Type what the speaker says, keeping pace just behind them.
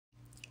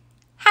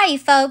Hi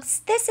folks,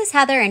 this is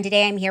Heather and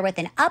today I'm here with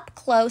an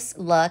up-close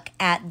look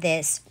at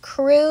this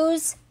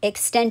cruise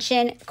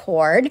extension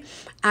cord.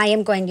 I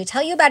am going to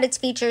tell you about its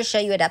features, show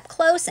you it up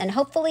close, and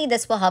hopefully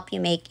this will help you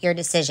make your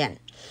decision.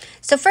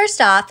 So first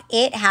off,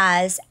 it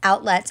has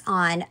outlets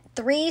on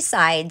three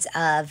sides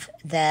of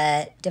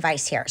the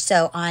device here.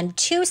 So on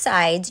two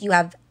sides you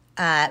have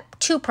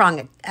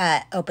two-prong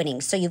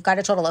openings. So you've got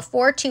a total of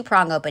four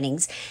two-prong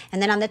openings.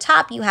 And then on the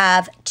top, you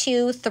have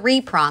two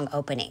three-prong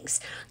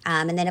openings.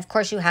 And then, of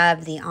course, you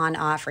have the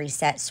on-off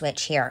reset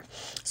switch here.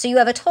 So you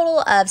have a total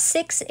of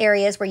 6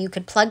 areas where you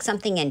could plug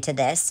something into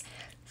this.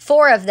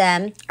 4 of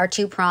them are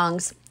two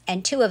prongs,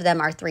 and 2 of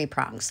them are three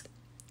prongs.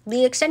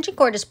 The extension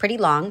cord is pretty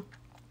long.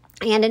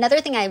 And another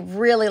thing I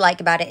really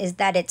like about it is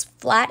that it's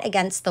flat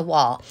against the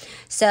wall.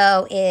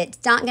 So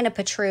it's not going to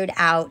protrude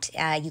out.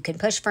 You can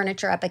push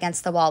furniture up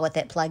against the wall with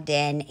it plugged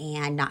in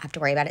and not have to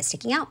worry about it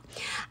sticking out.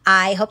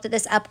 I hope that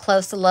this up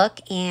close look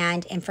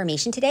and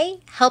information today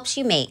helps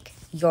you make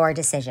your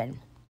decision.